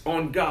focus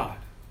on God,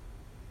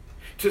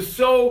 to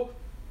so,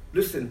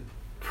 listen,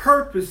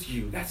 purpose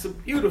you. That's a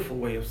beautiful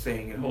way of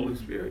saying it, Holy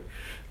Spirit.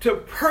 To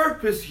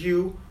purpose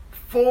you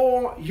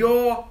for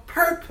your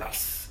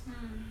purpose.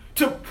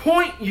 To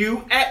point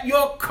you at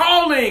your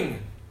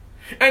calling.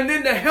 And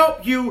then to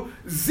help you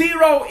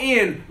zero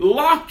in,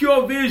 lock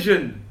your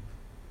vision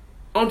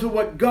onto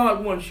what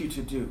God wants you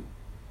to do.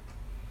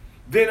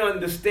 Then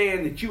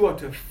understand that you are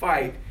to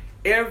fight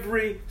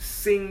every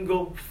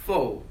single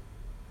foe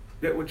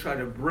that would try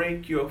to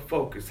break your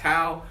focus.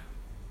 How?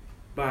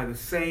 By the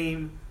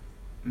same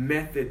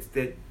methods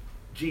that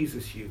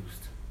Jesus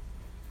used.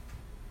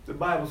 The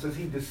Bible says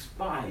he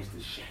despised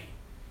the shame.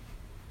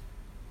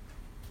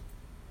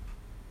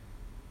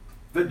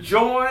 The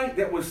joy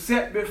that was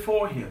set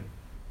before him.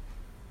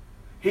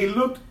 He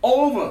looked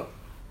over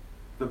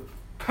the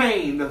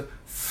pain, the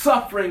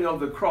suffering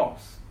of the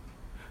cross,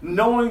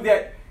 knowing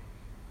that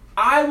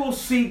I will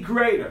see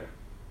greater.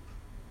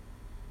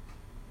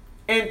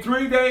 In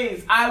 3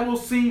 days, I will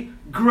see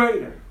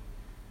greater.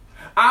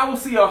 I will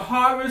see a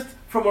harvest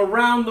from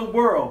around the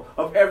world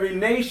of every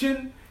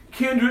nation,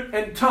 kindred,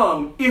 and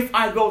tongue if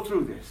I go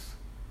through this.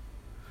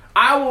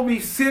 I will be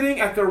sitting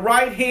at the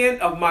right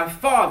hand of my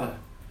Father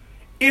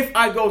if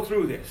I go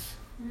through this.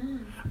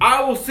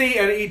 I will see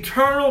an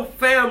eternal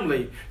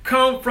family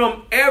come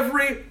from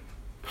every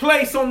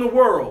place on the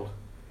world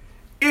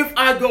if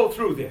I go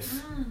through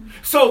this.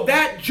 So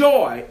that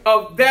joy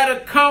of that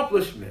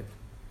accomplishment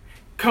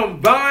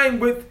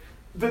combined with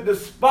the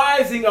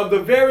despising of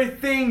the very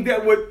thing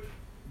that would,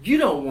 you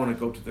don't want to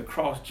go to the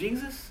cross,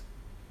 Jesus.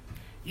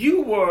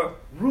 You were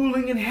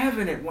ruling in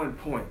heaven at one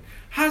point.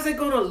 How's it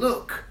going to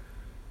look?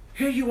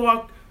 Here you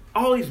are,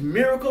 all these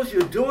miracles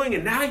you're doing,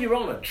 and now you're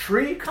on a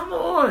tree? Come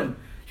on.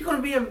 You're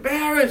going to be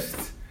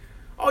embarrassed.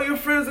 All your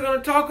friends are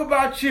going to talk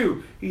about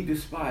you. He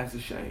despised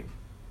the shame.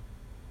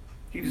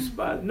 He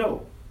despised,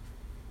 no.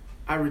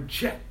 I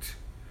reject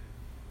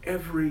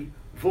every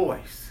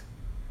voice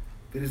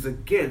that is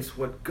against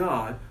what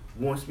God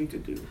wants me to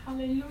do.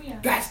 Hallelujah.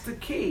 That's the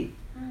key.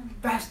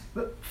 That's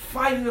the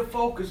fighting the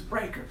focus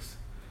breakers.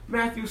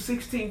 Matthew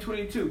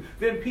 16:22.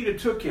 Then Peter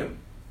took him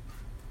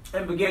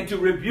and began to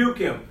rebuke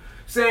him,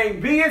 saying,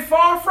 Be it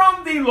far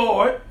from thee,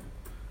 Lord,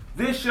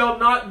 this shall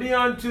not be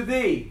unto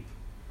thee.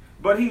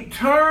 But he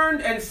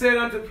turned and said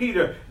unto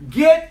Peter,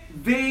 Get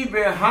thee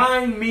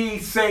behind me,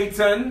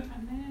 Satan.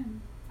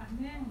 Amen.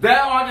 Amen.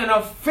 Thou art an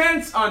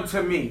offense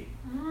unto me.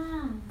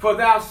 For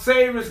thou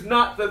savest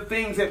not the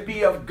things that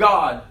be of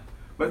God,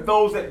 but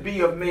those that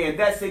be of man.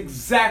 That's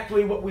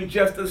exactly what we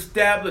just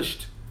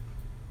established.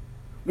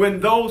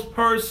 When those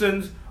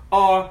persons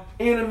are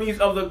enemies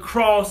of the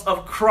cross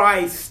of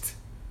Christ,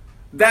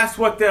 that's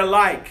what they're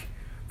like.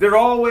 They're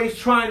always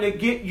trying to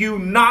get you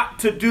not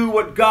to do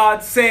what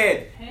God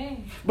said.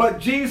 Hey.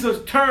 But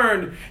Jesus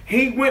turned.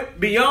 He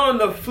went beyond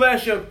the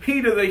flesh of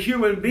Peter, the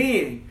human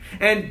being,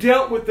 and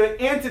dealt with the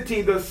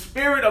entity, the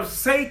spirit of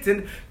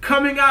Satan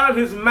coming out of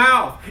his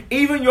mouth.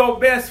 Even your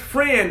best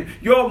friend,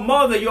 your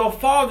mother, your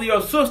father,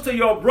 your sister,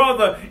 your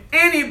brother,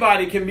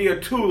 anybody can be a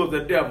tool of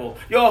the devil.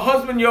 Your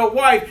husband, your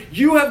wife,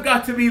 you have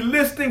got to be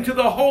listening to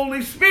the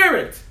Holy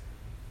Spirit.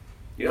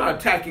 You're not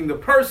attacking the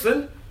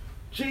person.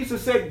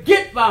 Jesus said,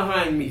 "Get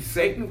behind me,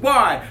 Satan."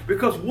 Why?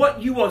 Because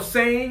what you are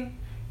saying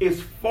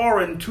is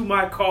foreign to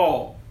my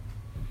call.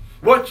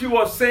 What you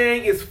are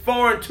saying is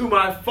foreign to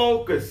my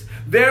focus.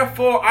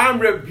 Therefore, I'm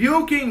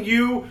rebuking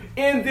you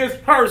in this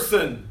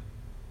person.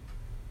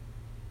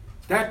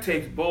 That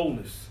takes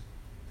boldness.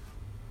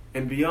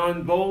 And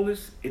beyond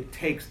boldness, it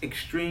takes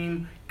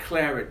extreme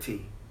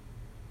clarity.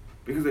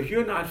 Because if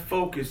you're not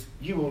focused,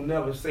 you will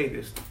never say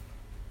this.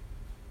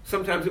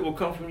 Sometimes it will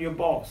come from your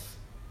boss,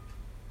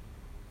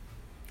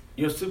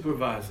 your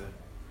supervisor,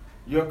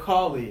 your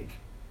colleague.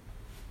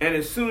 And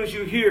as soon as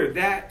you hear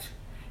that,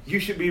 you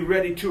should be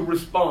ready to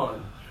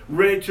respond,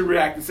 ready to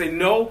react and say,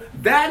 no,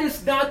 that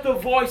is not the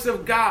voice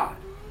of God.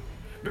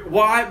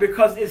 Why?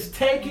 Because it's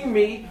taking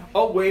me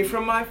away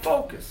from my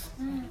focus.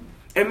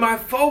 And my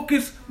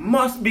focus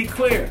must be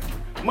clear.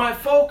 My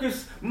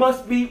focus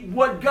must be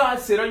what God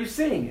said. Are you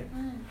seeing it?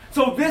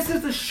 So this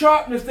is the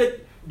sharpness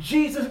that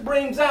Jesus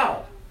brings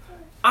out.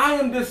 I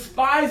am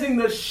despising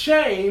the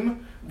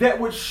shame that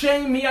would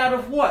shame me out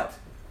of what?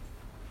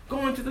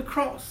 Going to the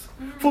cross,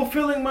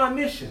 fulfilling my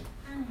mission.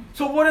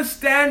 So what is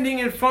standing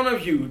in front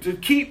of you to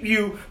keep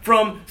you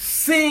from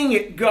seeing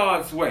it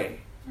God's way,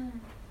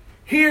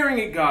 hearing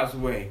it God's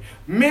way?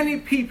 Many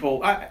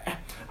people, I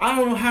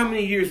don't know how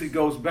many years it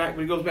goes back,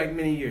 but it goes back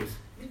many years.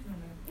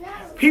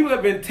 People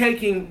have been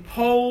taking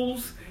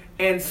polls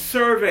and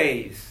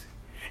surveys.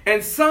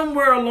 And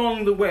somewhere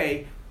along the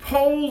way,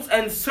 polls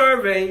and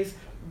surveys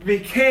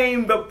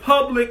became the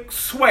public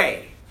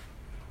sway.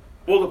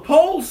 Well, the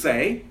polls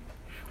say,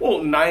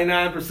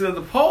 99% of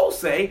the polls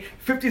say,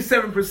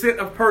 57%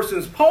 of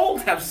persons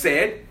polled have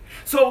said.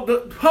 So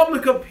the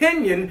public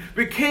opinion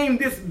became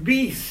this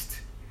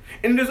beast.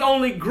 And it has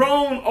only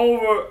grown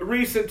over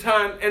recent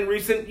time and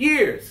recent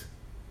years.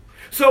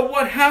 So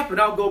what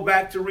happened? I'll go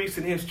back to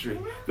recent history.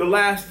 The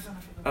last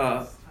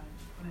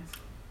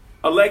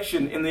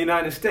election in the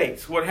United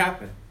States, what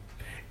happened?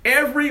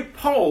 Every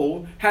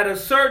poll had a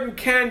certain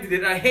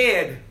candidate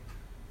ahead.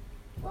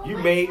 You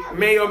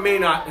may or may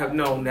not have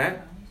known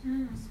that.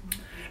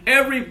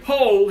 Every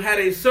poll had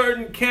a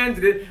certain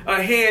candidate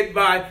ahead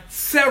by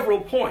several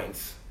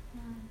points.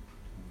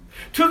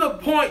 To the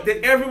point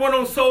that everyone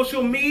on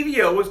social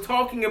media was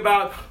talking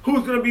about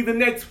who's going to be the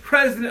next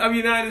president of the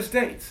United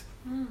States.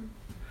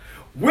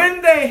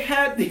 When they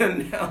had the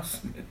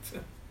announcement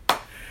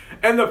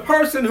and the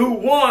person who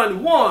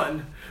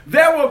won,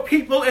 there were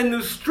people in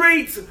the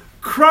streets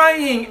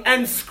crying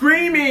and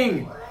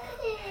screaming,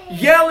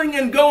 yelling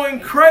and going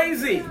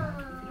crazy,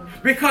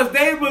 because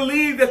they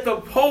believed that the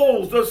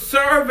polls, the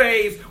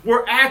surveys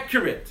were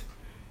accurate,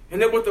 and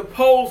that what the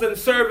polls and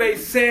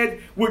surveys said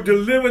would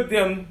deliver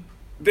them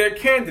their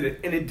candidate,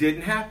 and it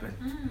didn't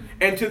happen.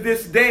 And to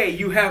this day,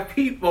 you have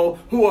people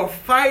who are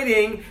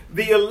fighting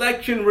the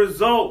election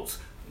results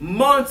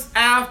months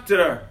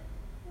after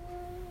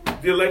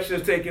the election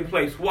has taken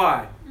place.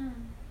 Why?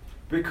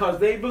 Because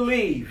they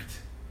believed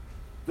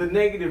the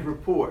negative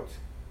report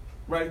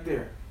right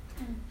there.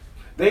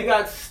 They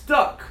got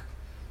stuck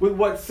with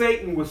what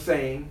Satan was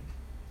saying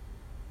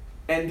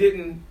and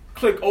didn't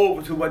click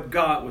over to what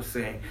God was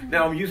saying.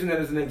 Now, I'm using that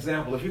as an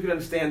example. If you can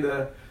understand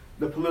the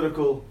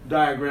political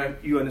diagram,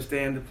 you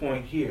understand the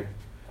point here.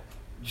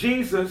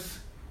 Jesus,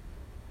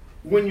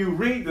 when you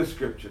read the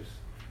scriptures,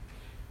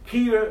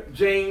 Peter,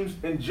 James,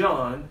 and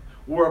John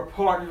were a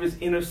part of his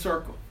inner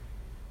circle.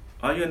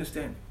 Are you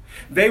understanding?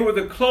 They were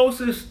the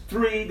closest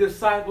three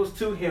disciples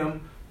to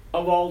him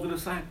of all the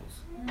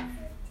disciples.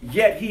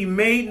 Yet he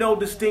made no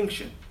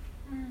distinction.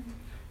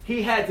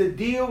 He had to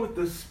deal with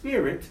the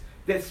spirit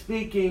that's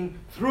speaking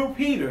through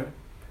Peter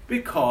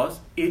because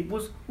it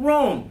was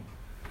wrong.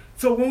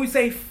 So when we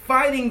say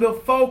fighting the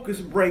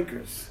focus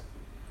breakers,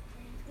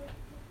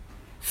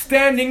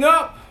 standing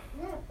up,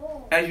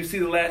 as you see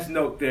the last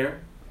note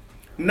there,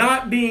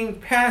 not being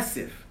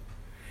passive.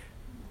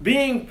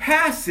 Being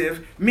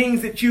passive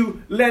means that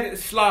you let it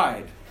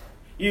slide.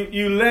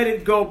 You let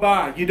it go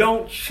by. You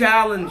don't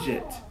challenge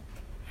it.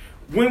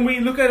 When we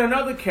look at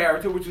another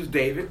character, which is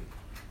David,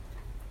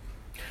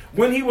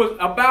 when he was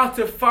about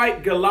to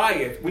fight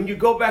Goliath, when you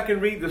go back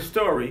and read the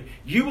story,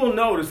 you will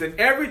notice that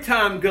every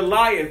time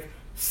Goliath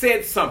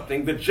said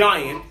something, the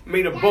giant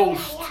made a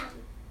boast,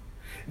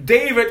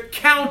 David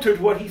countered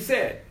what he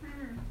said.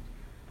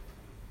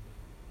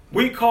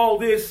 We call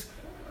this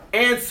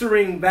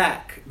answering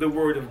back the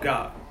word of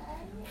God.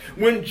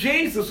 When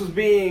Jesus was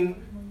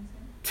being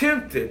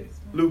tempted,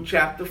 Luke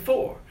chapter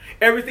 4,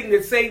 everything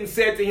that Satan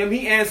said to him,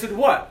 he answered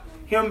what?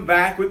 Him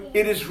back with,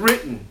 "It is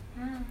written."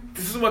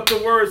 This is what the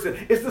word says.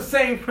 It's the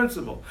same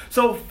principle.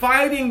 So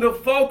fighting the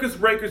focus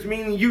breakers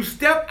meaning you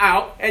step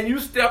out and you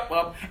step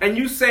up and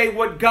you say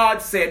what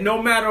God said.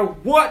 No matter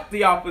what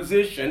the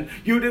opposition,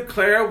 you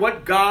declare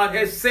what God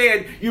has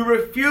said. You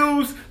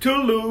refuse to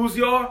lose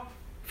your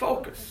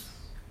focus.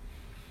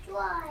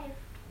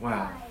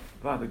 Wow.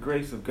 By the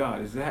grace of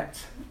God. Is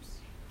that?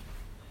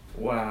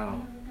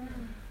 Wow.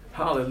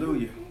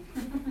 Hallelujah.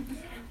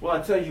 Well,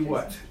 I tell you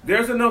what.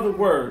 There's another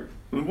word.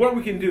 What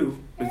we can do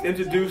is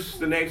introduce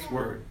the next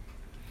word.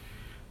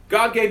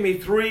 God gave me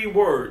 3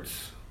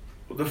 words.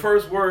 The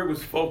first word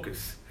was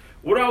focus.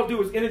 What I'll do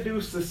is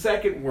introduce the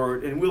second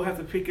word, and we'll have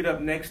to pick it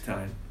up next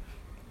time.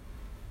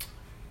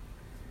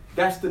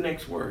 That's the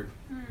next word.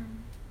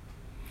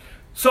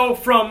 So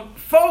from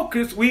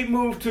focus, we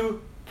move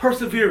to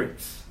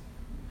perseverance.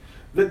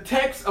 The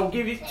text I'll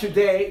give you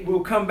today,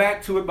 we'll come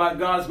back to it by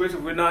God's grace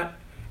if we're not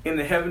in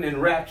the heaven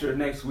and rapture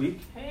next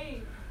week.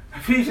 Hey.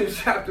 Ephesians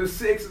chapter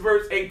 6,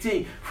 verse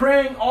 18.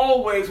 Praying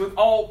always with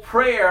all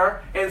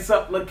prayer and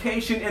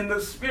supplication in the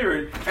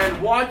Spirit,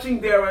 and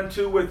watching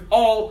thereunto with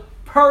all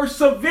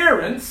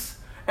perseverance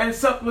and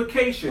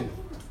supplication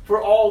for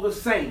all the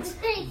saints.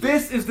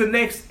 This is the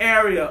next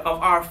area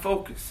of our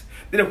focus.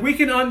 That if we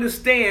can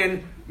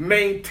understand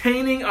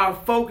maintaining our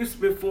focus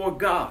before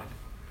God,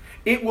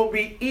 it will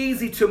be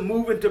easy to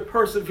move into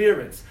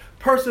perseverance.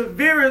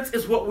 Perseverance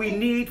is what we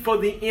need for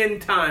the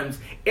end times.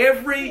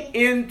 Every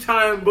end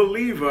time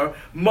believer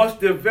must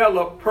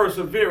develop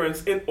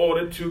perseverance in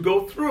order to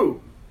go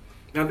through.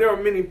 Now, there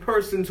are many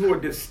persons who are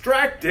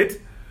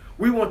distracted.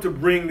 We want to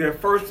bring their,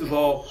 first of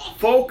all,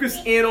 focus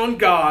in on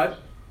God,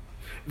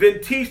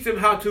 then teach them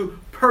how to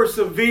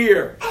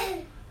persevere,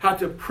 how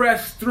to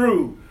press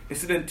through.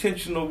 It's an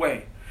intentional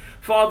way.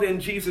 Father,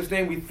 in Jesus'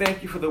 name, we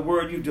thank you for the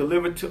word you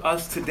delivered to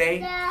us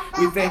today.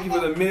 We thank you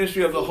for the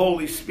ministry of the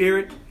Holy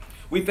Spirit.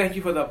 We thank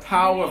you for the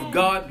power of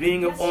God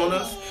being upon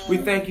us. We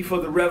thank you for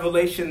the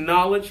revelation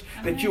knowledge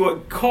that you are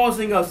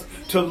causing us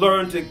to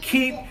learn to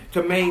keep,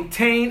 to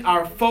maintain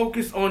our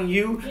focus on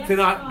you, to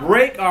not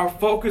break our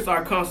focus,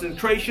 our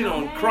concentration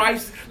on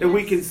Christ, that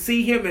we can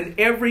see him in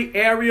every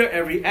area,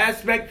 every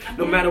aspect,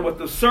 no matter what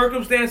the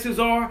circumstances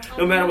are,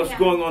 no matter what's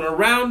going on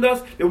around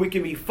us, that we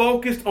can be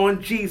focused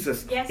on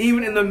Jesus.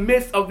 Even in the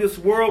midst of this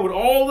world with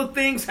all the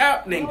things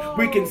happening,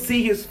 we can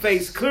see his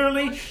face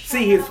clearly,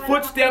 see his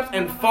footsteps,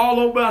 and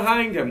follow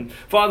behind him.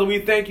 Father, we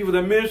thank you for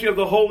the ministry of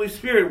the Holy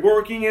Spirit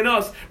working in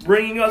us,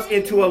 bringing us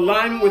into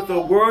alignment with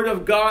the Word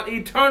of God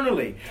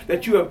eternally,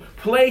 that you have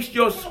placed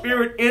your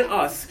Spirit in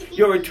us,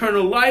 your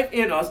eternal life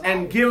in us,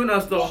 and given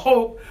us the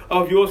hope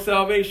of your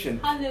salvation.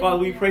 Father,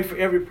 we pray for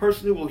every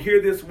person who will hear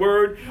this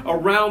word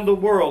around the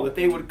world, that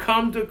they would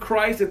come to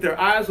Christ, that their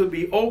eyes would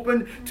be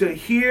open to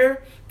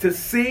hear, to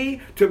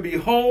see, to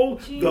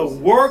behold the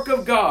work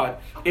of God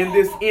in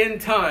this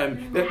end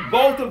time, that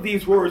both of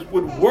these words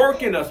would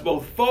work in us,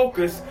 both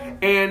focus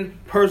and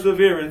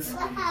perseverance,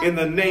 in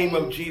the name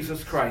of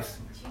Jesus Christ.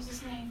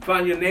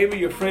 Find your neighbor,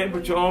 your friend,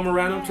 put your arm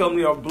around them, tell them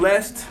you are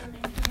blessed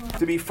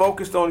to be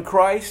focused on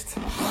Christ.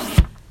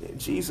 In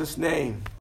Jesus' name.